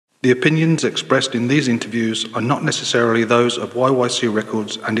The opinions expressed in these interviews are not necessarily those of YYC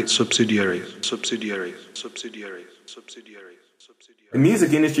Records and its subsidiaries. The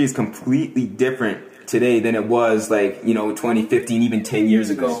music industry is completely different today than it was 20, 15, even 10 years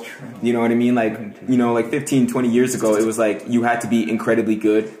ago. You know what I mean? 15, 20 years ago, it was like you had to be incredibly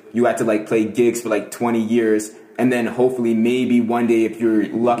good. You had to play gigs for 20 years. And then hopefully maybe one day, if you're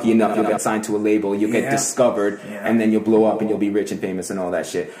lucky enough, you'll get signed to a label, you'll get discovered, and then you'll blow up and you'll be rich and famous and all that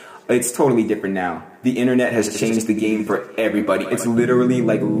shit. It's totally different now. The internet has changed the game for everybody. It's literally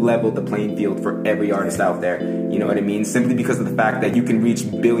leveled the playing field for every artist out there. You know what I mean? Simply because of the fact that you can reach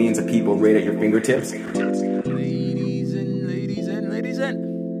billions of people right at your fingertips. Ladies and.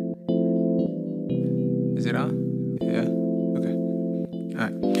 Is it on? Yeah? Okay.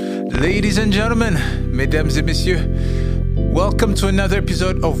 Alright. Ladies and gentlemen, mesdames et messieurs, welcome to another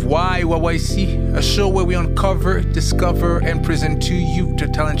episode of YYC, a show where we uncover, discover, and present to you the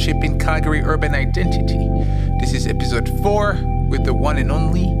talent shaping Calgary urban identity. This is episode 4 with the one and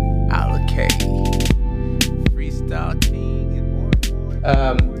only Alakay. Freestyle King and more.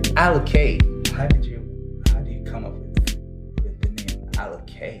 Alakay, how do you come up with the name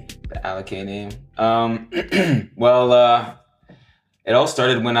Alakay? The Alakay name? It all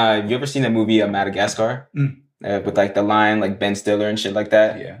started when you ever seen that movie Madagascar? With the line Ben Stiller and shit like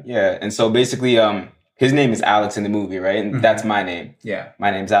that. Yeah. And so basically, his name is Alex in the movie, right? And that's my name. Yeah. My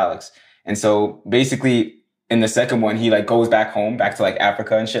name's Alex. And so basically, in the second one, he goes back home, back to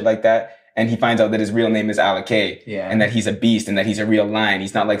Africa and shit like that. And he finds out that his real name is Alakay. Yeah. And that he's a beast and that he's a real lion.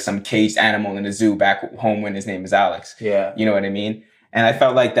 He's not some caged animal in a zoo back home when his name is Alex. Yeah. You know what I mean? And I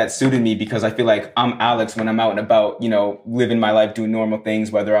felt like that suited me because I feel like I'm Alex when I'm out and about, living my life, doing normal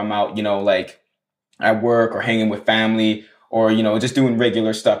things, whether I'm out, at work or hanging with family or, just doing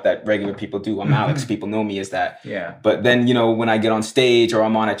regular stuff that regular people do. I'm Alex. People know me as that. Yeah. But then, when I get on stage or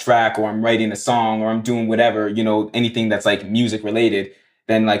I'm on a track or I'm writing a song or I'm doing whatever, anything that's music related,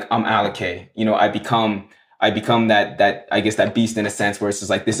 then I'm Alakay. I become that I guess that beast in a sense where it's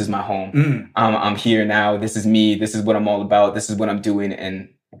just this is my home. I'm here now. This is me. This is what I'm all about. This is what I'm doing. And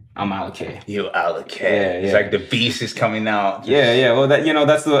I'm Alakay. You Alakay. Yeah. It's the beast is coming out. Yeah. Well,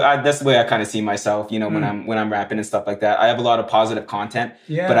 that's the way I kind of see myself. When I'm rapping and stuff like that. I have a lot of positive content.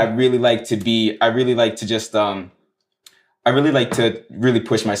 Yeah. But I really like to really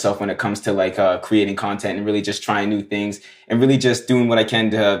push myself when it comes to creating content and really just trying new things and really just doing what I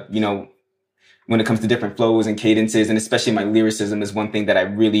can to when it comes to different flows and cadences, and especially my lyricism is one thing that I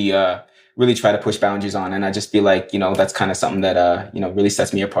really try to push boundaries on. And I just feel that's kind of something that, really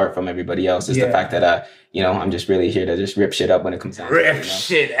sets me apart from everybody else is the fact that, I'm just really here to just rip shit up when it comes down to it.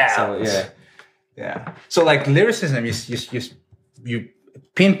 Shit out. So, yeah. Yeah. So lyricism, you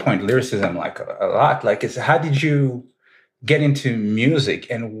pinpoint lyricism a lot. How did you get into music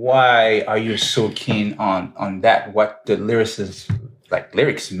and why are you so keen on that? What the lyrics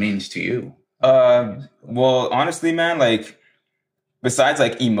means to you? Well, honestly, man, besides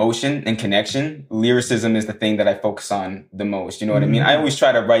emotion and connection, lyricism is the thing that I focus on the most. You know what I mean? I always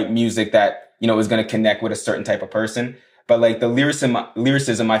try to write music that, is going to connect with a certain type of person. But the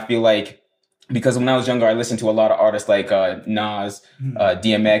lyricism, I feel because when I was younger, I listened to a lot of artists Nas,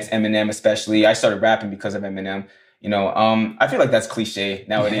 DMX, Eminem, especially. I started rapping because of Eminem. I feel that's cliche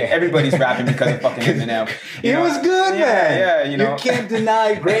nowadays. Everybody's rapping because of fucking Eminem. It was good, man. Yeah, you can't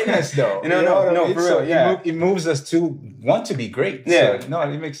deny greatness, though. No, for real. Yeah, it moves us to want to be great. Yeah, so, no,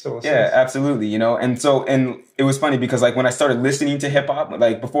 it makes total sense. Yeah, absolutely. And it was funny because when I started listening to hip hop,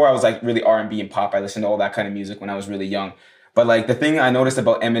 before I was really R&B and pop, I listened to all that kind of music when I was really young. But the thing I noticed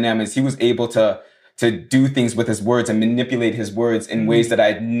about Eminem is he was able to do things with his words and manipulate his words in ways that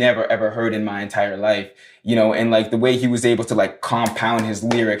I'd never ever heard in my entire life. And the way he was able to compound his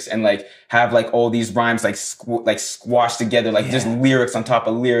lyrics and have all these rhymes squashed together, just lyrics on top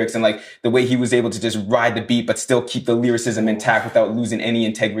of lyrics, and the way he was able to just ride the beat but still keep the lyricism intact without losing any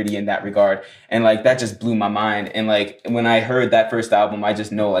integrity in that regard. And that just blew my mind. And when I heard that first album, I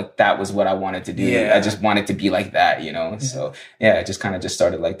just know that was what I wanted to do. Yeah. I just wanted to be like that, So yeah, it just kind of just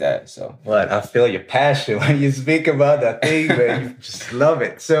started like that. So I feel your passion when you speak about that thing, man. You just love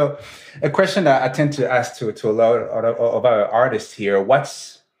it. So a question that I tend to ask to a lot of our artists here,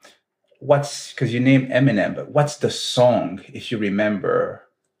 what's because you named Eminem, but what's the song, if you remember,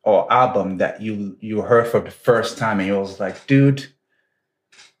 or album that you heard for the first time and you was like, dude,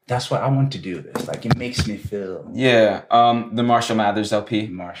 that's what I want to do this. It makes me feel. Yeah, the Marshall Mathers LP.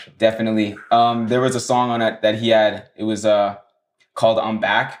 Marshall. Definitely. There was a song on it that he had. It was called I'm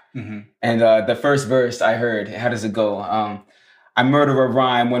Back. And the first verse I heard, how does it go? I murder a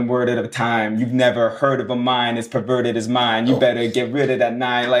rhyme one word at a time. You've never heard of a mind as perverted as mine. You better get rid of that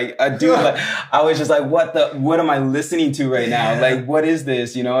 9. Like, dude, like, I was just like, what am I listening to right now? Like, what is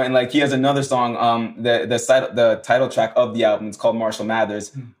this? You know? And like, he has another song, the title track of the album, it's called Marshall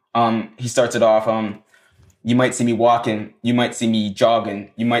Mathers. He starts it off, you might see me walking, you might see me jogging,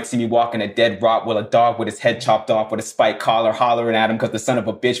 you might see me walking a dead rot with a dog with his head chopped off with a spiked collar hollering at him because the son of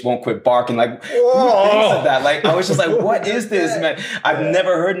a bitch won't quit barking. Like, who thinks of that? Like, I was just like, what is this, man? I've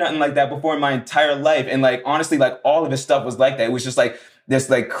never heard nothing like that before in my entire life. And like, honestly, like all of his stuff was like that. It was just like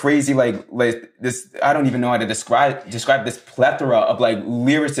this like crazy, like this, I don't even know how to describe this plethora of like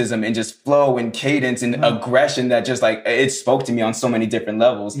lyricism and just flow and cadence and aggression that just like, it spoke to me on so many different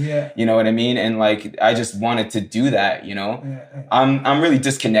levels. Yeah. You know what I mean? And like, I just wanted to do that, you know? Yeah. I'm really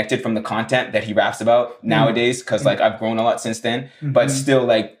disconnected from the content that he raps about nowadays because like I've grown a lot since then, but still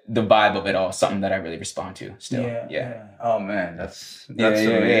like the vibe of it all, something that I really respond to still. Yeah. Oh man, that's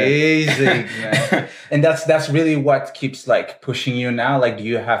amazing. Yeah. And that's really what keeps like pushing you now. Like, do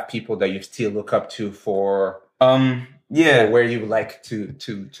you have people that you still look up to for where you would like to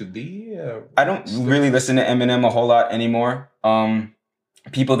be? I don't really listen to Eminem a whole lot anymore.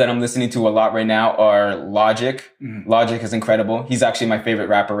 People that I'm listening to a lot right now are Logic. Logic is incredible. He's actually my favorite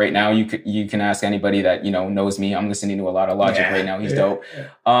rapper right now. You can ask anybody that, you know, knows me. I'm listening to a lot of Logic right now. He's dope.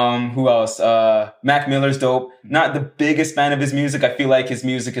 Who else? Mac Miller's dope. Not the biggest fan of his music. I feel like his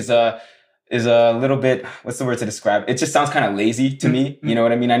music is a little bit, what's the word to describe? It just sounds kind of lazy to me. You know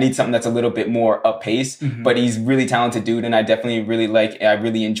what I mean? I need something that's a little bit more up pace, but he's really talented dude. And I definitely I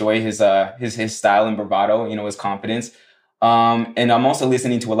really enjoy his style and bravado, you know, his confidence. And I'm also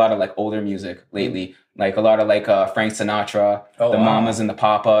listening to a lot of like older music lately, like a lot of like, Frank Sinatra, Mamas and the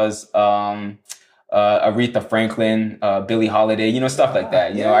Papas, Aretha Franklin, Billie Holiday, you know, stuff like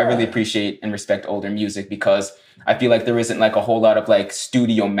that. You know, I really appreciate and respect older music because I feel like there isn't like a whole lot of like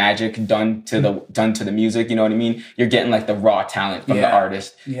studio magic done to the music. You know what I mean? You're getting like the raw talent from the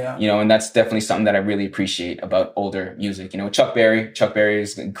artist. Yeah. You know, and that's definitely something that I really appreciate about older music. You know, Chuck Berry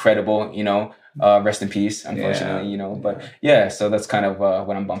is incredible, you know. Rest in peace, unfortunately, you know, but so that's kind of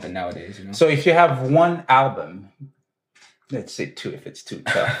what I'm bumping nowadays, you know. So if you have one album, let's say 2 if it's too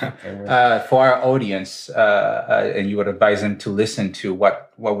tough, for our audience, and you would advise them to listen to,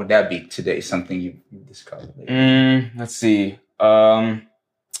 what would that be today? Something you discovered? Let's see. That's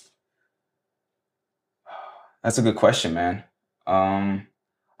a good question, man.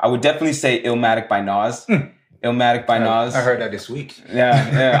 I would definitely say Illmatic by Nas. Illmatic by Nas. I heard that this week.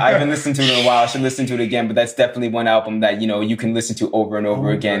 Yeah. I haven't listened to it in a while. I should listen to it again, but that's definitely one album that, you know, you can listen to over and over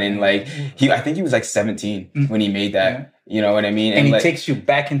again. And like, I think he was like 17 when he made that. Yeah. You know what I mean? And he like, takes you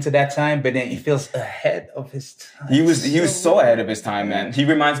back into that time, but then he feels ahead of his time. He was so ahead of his time, man. He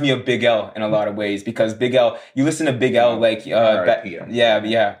reminds me of Big L in a lot of ways because Big L, you listen to Big L like,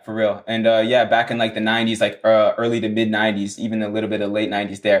 for real. And back in like the 90s, like early to mid 90s, even a little bit of late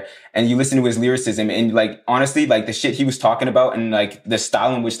 90s there. And you listen to his lyricism and like, honestly, like the shit he was talking about and like the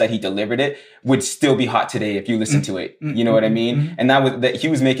style in which that he delivered it would still be hot today if you listen to it. You know what I mean? And he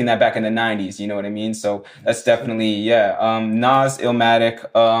was making that back in the 90s. You know what I mean? So that's definitely, Nas, Illmatic,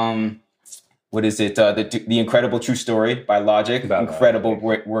 what is it? The Incredible True Story by Logic. Incredible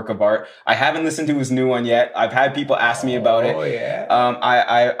work of art. I haven't listened to his new one yet. I've had people ask me about it.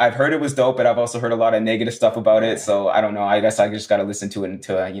 I've heard it was dope, but I've also heard a lot of negative stuff about it. So I don't know. I guess I just got to listen to it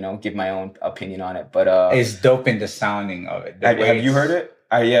to, you know, give my own opinion on it. But it's dope in the sounding of it. Have you heard it?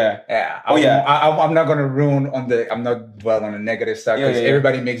 Yeah. I'm not gonna I'm not dwell on the negative side because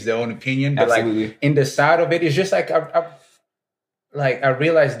everybody makes their own opinion. But absolutely. Like in the side of it, it's just like I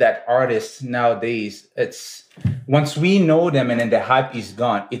realize that artists nowadays, it's once we know them and then the hype is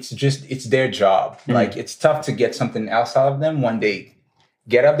gone, it's their job. Like it's tough to get something else out of them when they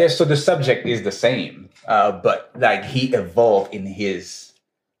get up there. So the subject is the same, but like he evolved in the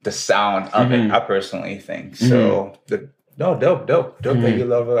sound of it. I personally think so. Dope that you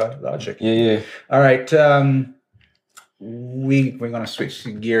love Logic. Yeah. All right. We're going to switch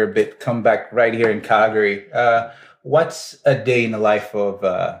gear a bit, come back right here in Calgary. What's a day in the life of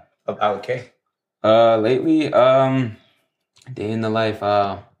Alec K? Lately, day in the life,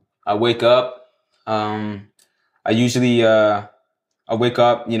 I wake up, I wake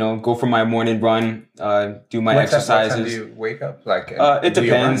up, you know, go for my morning run, do my exercises. What time do you wake up? Like, it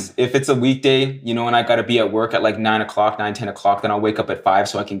depends. If it's a weekday, you know, and I got to be at work at like 9 o'clock, 10 o'clock, then I'll wake up at 5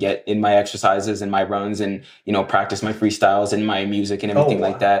 so I can get in my exercises and my runs and, you know, practice my freestyles and my music and everything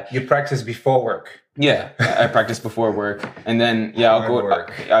like that. You practice before work? Yeah, I practice before work. And then, I'll go to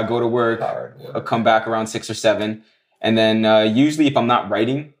work. I'll come back around 6 or 7. And then usually if I'm not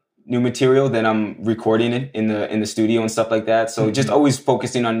writing, new material, then I'm recording it in the studio and stuff like that. So just always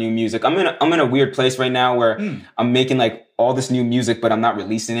focusing on new music. I'm in a weird place right now where I'm making like all this new music, but I'm not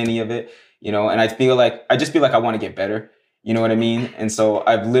releasing any of it, you know, and I just feel like I want to get better. You know what I mean? And so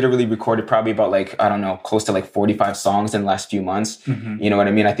I've literally recorded probably about like, I don't know, close to like 45 songs in the last few months. You know what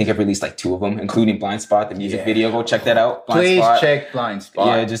I mean? I think I've released like 2 of them, including Blind Spot, the music video. Go check that out. Please check Blind Spot.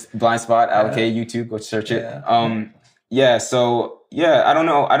 Yeah, just Blind Spot, Alakay, YouTube, go search it. I don't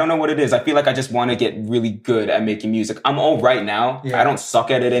know what it is. I feel like I just want to get really good at making music. I'm all right now. I don't suck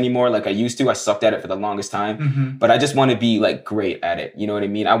at it anymore like I used to. I sucked at it for the longest time, but I just want to be like great at it. You know what I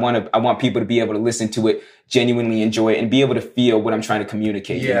mean? I want people to be able to listen to it, genuinely enjoy it, and be able to feel what I'm trying to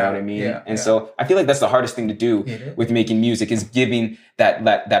communicate. You know what I mean? So I feel like that's the hardest thing to do with making music, is giving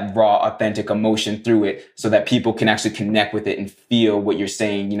that raw, authentic emotion through it so that people can actually connect with it and feel what you're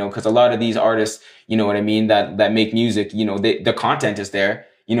saying, you know, because a lot of these artists, you know what I mean, that make music, you know, the content is there,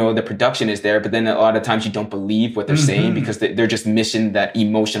 you know, the production is there, but then a lot of times you don't believe what they're saying because they're just missing that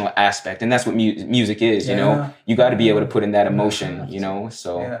emotional aspect. And that's what music is, you know, you got to be able to put in that emotion, you know,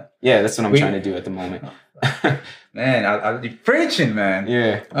 so that's what I'm trying to do at the moment. Man, I'll be preaching, man.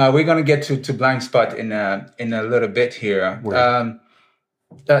 Yeah. We're going to get to Blind Spot in a little bit here.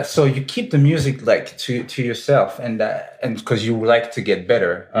 So you keep the music like to yourself, and because you like to get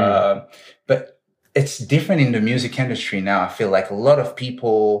better. But it's different in the music industry now. I feel like a lot of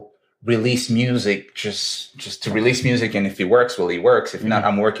people release music just to release music, and if it works, well, it works. If not,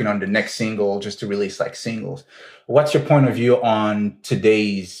 I'm working on the next single just to release like singles. What's your point of view on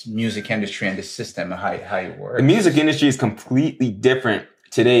today's music industry and the system, how it works? The music industry is completely different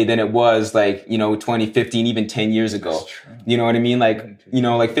today than it was like, you know, 2015, even 10 years ago. You know what I mean? Like, you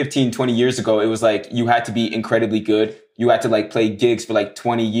know, like 15, 20 years ago, it was like you had to be incredibly good. You had to like play gigs for like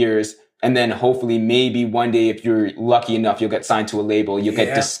 20 years. And then hopefully maybe one day, if you're lucky enough, you'll get signed to a label, you'll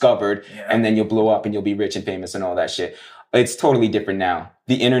get discovered, and then you'll blow up and you'll be rich and famous and all that shit. It's totally different now.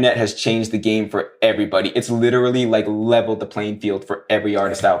 The internet has changed the game for everybody. It's literally like leveled the playing field for every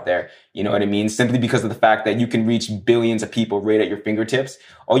artist out there. You know what I mean? Simply because of the fact that you can reach billions of people right at your fingertips.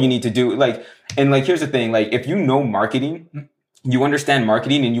 All you need to do, here's the thing, like, if you know marketing, you understand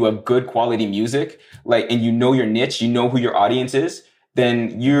marketing, and you have good quality music, like, and you know your niche, you know who your audience is,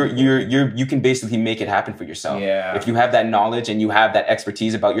 then you can basically make it happen for yourself. Yeah. If you have that knowledge and you have that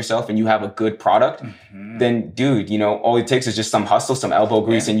expertise about yourself and you have a good product, then dude, you know, all it takes is just some hustle, some elbow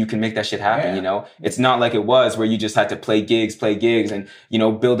grease, and you can make that shit happen. You know, it's not like it was where you just had to play gigs and, you know,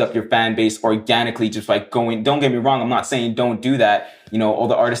 build up your fan base organically, just like going, don't get me wrong. I'm not saying don't do that. You know, all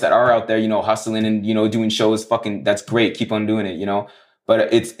the artists that are out there, you know, hustling and, you know, doing shows, that's great. Keep on doing it, you know.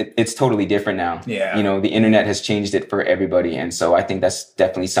 But it's totally different now. Yeah. You know, the internet has changed it for everybody. And so I think that's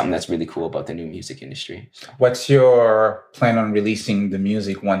definitely something that's really cool about the new music industry. So. What's your plan on releasing the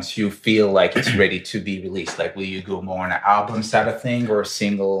music once you feel like it's ready to be released? Like, will you go more on an album side of thing or a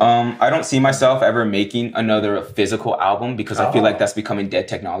single? I don't see myself ever making another physical album because I feel like that's becoming dead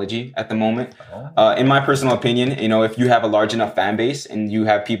technology at the moment. In my personal opinion, you know, if you have a large enough fan base and you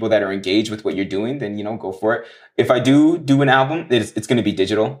have people that are engaged with what you're doing, then, you know, go for it. If I do an album, it's going to be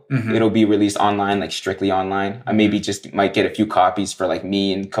digital. It'll be released online, like strictly online. I maybe just might get a few copies for like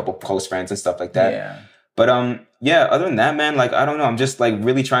me and a couple close friends and stuff like that. Yeah. But other than that, man, like, I don't know. I'm just like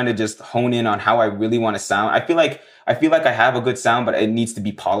really trying to just hone in on how I really want to sound. I feel like I have a good sound, but it needs to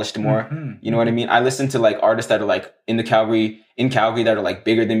be polished more. You know what I mean? I listen to like artists that are like in Calgary that are like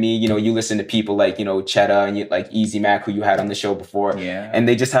bigger than me. You know, you listen to people like, you know, Chetta and like Easy Mac, who you had on the show before. Yeah. And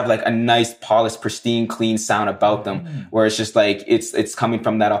they just have like a nice, polished, pristine, clean sound about them where it's just like, it's coming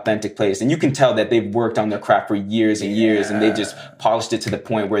from that authentic place. And you can tell that they've worked on their craft for years and years, and they've just polished it to the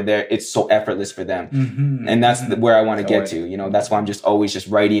point where it's so effortless for them. And that's where I want to get to, you know, that's why I'm just always just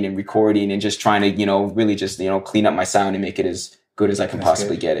writing and recording and just trying to, you know, really just, you know, clean up my sound and make it as good as I can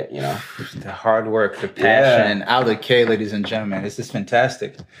possibly get it, you know. The hard work, the passion. Alakay, ladies and gentlemen, this is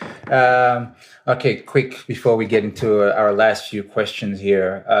fantastic. Okay, quick before we get into our last few questions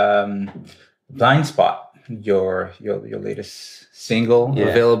here. Blind Spot, your latest single,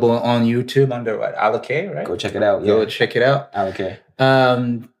 available on YouTube under what? Alakay, right? Go check it out. Go check it out. Alakay.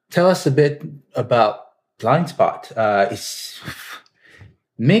 Tell us a bit about Blind Spot. It's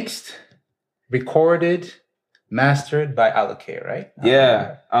mixed, recorded, mastered by Alakay, right?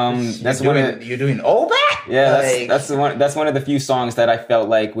 Yeah. You're doing all that? Yeah, that's one of the few songs that I felt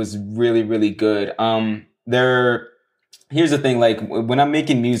like was really, really good. Here's the thing, like when I'm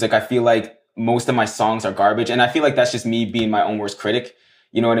making music, I feel like most of my songs are garbage, and I feel like that's just me being my own worst critic.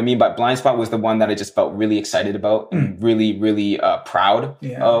 You know what I mean? But Blind Spot was the one that I just felt really excited about and really, really proud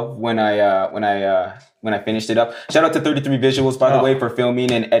of when I finished it up. Shout out to 33 Visuals, by the way, for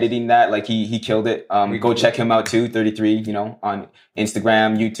filming and editing that. Like he killed it. Go check him out too. 33, you know, on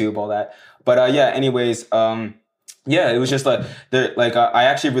Instagram, YouTube, all that. But yeah, anyways, yeah, it was just I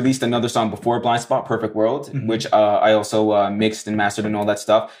actually released another song before Blind Spot, Perfect World, which I also mixed and mastered and all that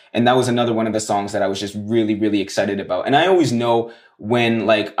stuff. And that was another one of the songs that I was just really, really excited about. And I always know when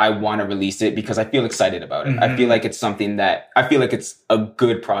like I want to release it because I feel excited about it. I feel like it's something that I feel like it's a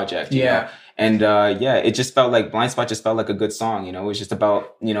good project. You know? And yeah, it just felt like Blind Spot just felt like a good song. You know, it was just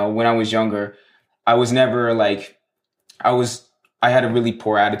about, you know, when I was younger, I was never like, I had a really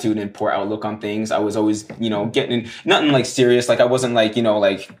poor attitude and poor outlook on things. I was always, you know, getting nothing like serious. Like I wasn't like, you know,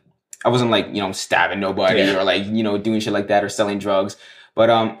 stabbing nobody or like, you know, doing shit like that or selling drugs.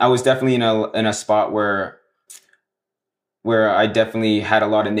 But I was definitely in a spot where I definitely had a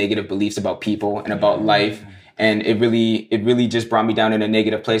lot of negative beliefs about people and about life. And it really just brought me down in a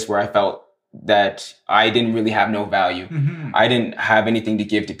negative place where I felt that I didn't really have no value. I didn't have anything to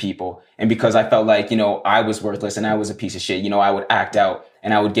give to people. And because I felt like, you know, I was worthless and I was a piece of shit, you know, I would act out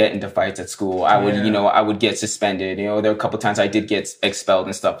and I would get into fights at school. I would, you know, I would get suspended. You know, there were a couple times I did get expelled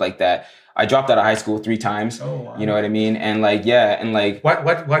and stuff like that. I dropped out of high school 3 times. Oh, wow. You know what I mean? And like, yeah. And like, what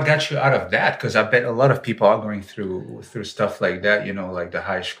got you out of that? Cause I bet a lot of people are going through stuff like that, you know, like the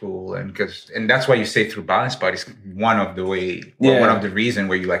high school and that's why you say through Blind Spot is one of the one of the reason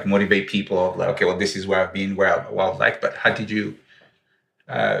where you like motivate people of like, okay, well, this is where I've been, where I've like, but how did you,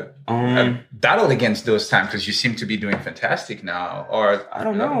 battle against those times? Because you seem to be doing fantastic now. Or I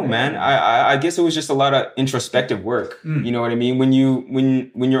don't know, man. I guess it was just a lot of introspective work. You know what I mean? When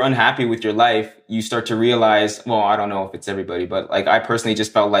you're unhappy with your life, you start to realize. Well, I don't know if it's everybody, but like I personally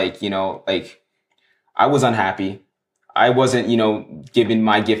just felt like, you know, like I was unhappy. I wasn't, you know, giving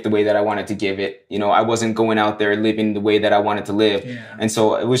my gift the way that I wanted to give it. You know, I wasn't going out there living the way that I wanted to live. And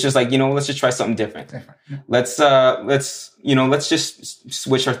so it was just like, you know, let's just try something different. Let's just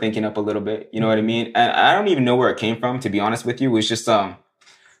switch our thinking up a little bit. You know what I mean? And I don't even know where it came from, to be honest with you. It was just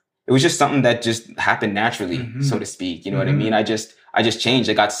something that just happened naturally, so to speak. You know what I mean? I just changed.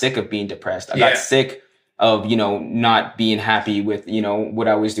 I got sick of being depressed. I got sick of, you know, not being happy with, you know, what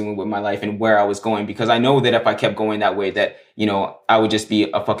I was doing with my life and where I was going, because I know that if I kept going that way, that, you know, I would just be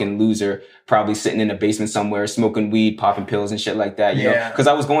a fucking loser, probably sitting in a basement somewhere, smoking weed, popping pills and shit like that, you know, because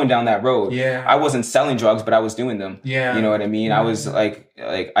I was going down that road. I wasn't selling drugs, but I was doing them. You know what I mean? I was like,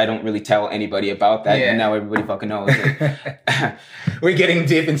 I don't really tell anybody about that. And now everybody fucking knows. We're getting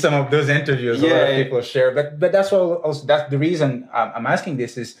deep in some of those interviews. A lot of people share, but that's what also, that's the reason I'm asking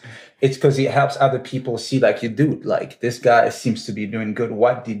this is it's because it helps other people see like, you dude, like this guy seems to be doing good.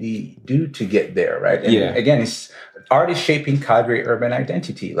 What did he do to get there? Right. And again, it's art is shaping Calgary urban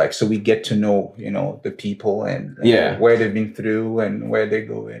identity. Like, so we get to know, you know, the people and where they've been through and where they're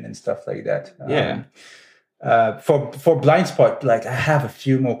going and stuff like that. For Blind Spot, like I have a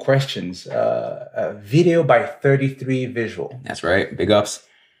few more questions. Video by 33 Visual. That's right. Big ups.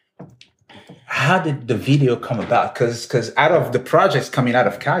 How did the video come about? Because out of the projects coming out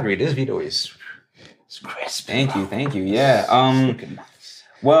of Calgary, this video is crisp. Thank you. Yeah.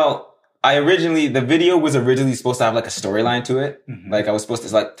 Well, the video was originally supposed to have like a storyline to it. Like I was supposed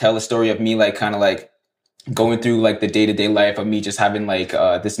to like tell a story of me, like kind of like going through like the day-to-day life of me just having like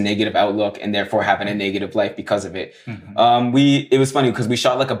this negative outlook and therefore having a negative life because of it. It was funny because we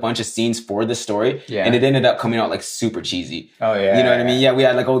shot like a bunch of scenes for the story and it ended up coming out like super cheesy. You know what I mean? Yeah, we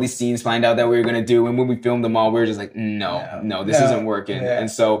had like all these scenes planned out that we were going to do, and when we filmed them all, we were just like, no, this isn't working. And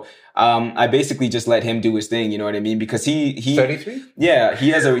so I basically just let him do his thing, you know what I mean? Because he 33? Yeah, he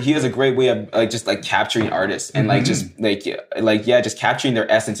has a great way of like just like capturing artists and like just just capturing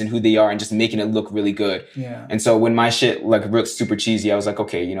their essence and who they are and just making it look really good. And so when my shit like looked super cheesy, I was like,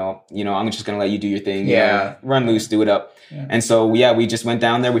 okay, you know, I'm just gonna let you do your thing. You know, run loose, do it up. And so we just went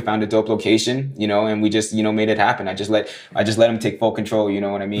down there, we found a dope location, you know, and we just, you know, made it happen. I just let him take full control, you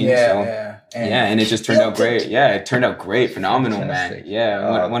know what I mean? And it just turned out great. It turned out great, phenomenal,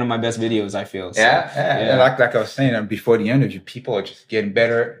 man. One of my best videos, I feel. So, like I was saying before the interview, people are just getting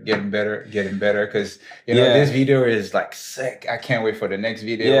better because you know this video is like sick. I can't wait for the next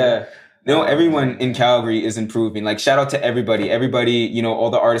video. No, everyone in Calgary is improving. Like, shout out to everybody, you know, all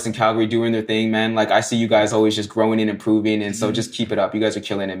the artists in Calgary doing their thing, man. Like, I see you guys always just growing and improving. And so just keep it up. You guys are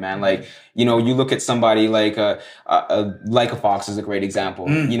killing it, man. Like, you know, you look at somebody like a Fox is a great example.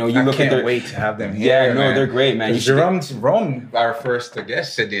 You know, you look at their. I can't wait to have them here. They're great, man. Rome, our first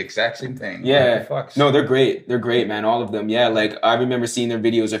guest, said the exact same thing. No, they're great. They're great, man. All of them. Yeah. Like, I remember seeing their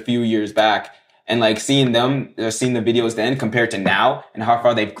videos a few years back. And like seeing the videos then compared to now and how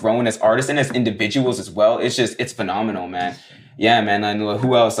far they've grown as artists and as individuals as well, it's phenomenal, man. Yeah, man. I know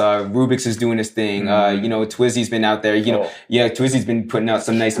who else? Rubik's is doing his thing. Twizzy's been out there. Twizzy's been putting out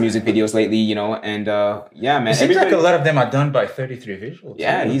some nice music videos lately. And yeah, man. It seems like a lot of them are done by 33 Visual.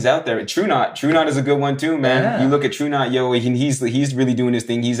 Yeah, he's out there. True Knot is a good one too, man. Yeah. You look at True Knot, he's really doing his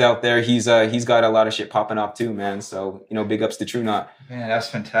thing. He's out there. He's got a lot of shit popping up too, man. So big ups to True Knot. Yeah, that's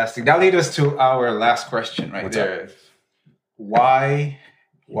fantastic. That leads us to our last question right there. Why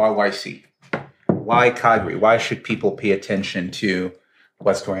YYC? Why Calgary? Why should people pay attention to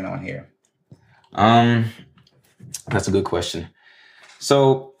what's going on here? That's a good question.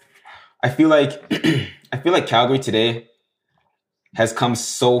 So I feel like Calgary today has come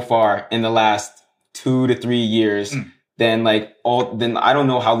so far in the last 2 to 3 years. Then I don't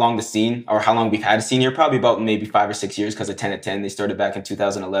know how long the scene or how long we've had a scene here, probably about maybe 5 or 6 years because of 10 at 10. They started back in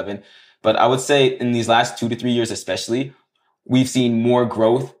 2011. But I would say in these last 2 to 3 years especially, we've seen more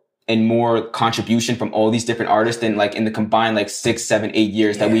growth and more contribution from all these different artists than like in the combined 6, 7, 8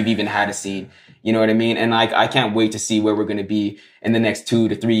 years that we've even had a scene. You know what I mean? And I can't wait to see where we're going to be in the next 2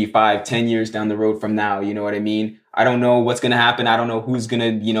 to 3, 5, 10 years down the road from now. You know what I mean? I don't know what's going to happen. I don't know who's going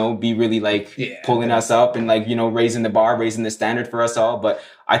to, be really pulling us up and raising the bar, raising the standard for us all. But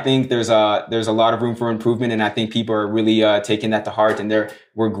I think there's a lot of room for improvement. And I think people are really, taking that to heart, and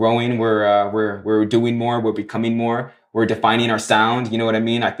we're growing. We're doing more. We're becoming more. We're defining our sound. You know what I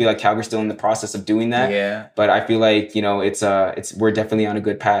mean? I feel like Calgary's still in the process of doing that. Yeah. But I feel like, we're definitely on a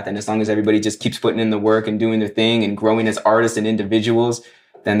good path. And as long as everybody just keeps putting in the work and doing their thing and growing as artists and individuals,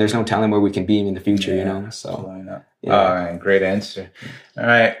 then there's no telling where we can be in the future, So, yeah. All right. Great answer. All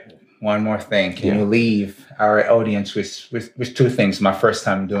right. One more thing. Can you leave our audience with 2 things? My first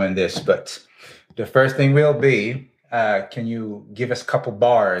time doing this, but the first thing will be, can you give us a couple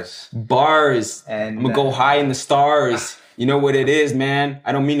bars? Bars. And I'm gonna go high in the stars. You know what it is, man.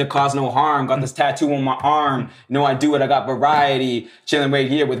 I don't mean to cause no harm. Got this tattoo on my arm. I do it. I got variety. Chilling right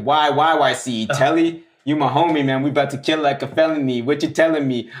here with YYC. Telly, you my homie, man. We about to kill like a felony. What you telling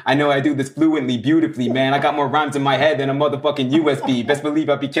me? I know I do this fluently, beautifully, man. I got more rhymes in my head than a motherfucking USB. Best believe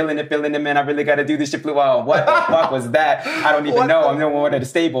I'll be killing it, feeling it, man. I really got to do this shit. What the fuck was that? I don't even know. I'm no one at the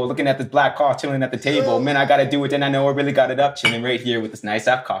stable, looking at this black car, chilling at the table. Man, I got to do it, and I know I really got it up, chilling right here with this nice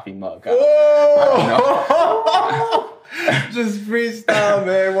ass coffee mug. I don't know. Just freestyle,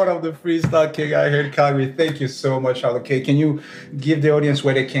 man. One of the freestyle king out here in Calgary. Thank you so much, Allocate. Can you give the audience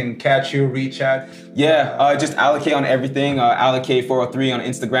where they can catch you, reach out? Yeah, just Allocate on everything. Allocate 403 on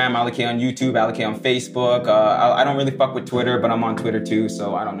Instagram, Allocate on YouTube, Allocate on Facebook. I don't really fuck with Twitter, but I'm on Twitter too,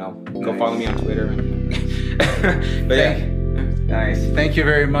 so I don't know. Go follow me on Twitter. But yeah. Nice. Thank you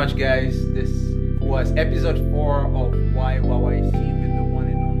very much, guys. This was episode 4 of YYC with the one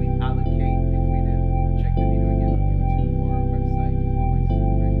and only Allocate. Feel free to check the video again on YouTube or our website, YYC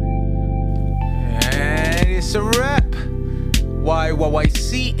Records. And it's a wrap.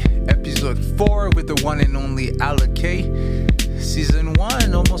 YYC episode 4 with the one and only Allocate. Season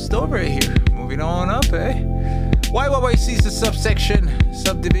 1 almost over here. Moving on up, eh? YYC is the subsection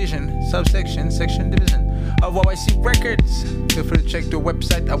of YYC Records. Feel free to check the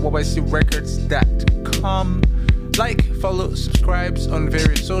website at ycyrecords.com. Like, follow, subscribe on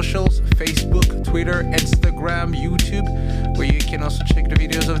various socials, Facebook, Twitter, Instagram, YouTube, where you can also check the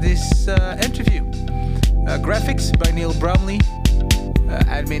videos of this interview. Graphics by Neil Bromley,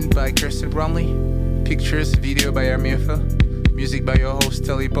 admin by Kirsten Bromley, pictures, video by Armifa, music by your host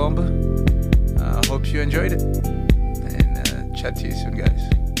Telly Bomba. Hope you enjoyed it, and chat to you soon, guys.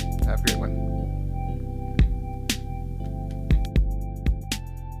 Have a great one.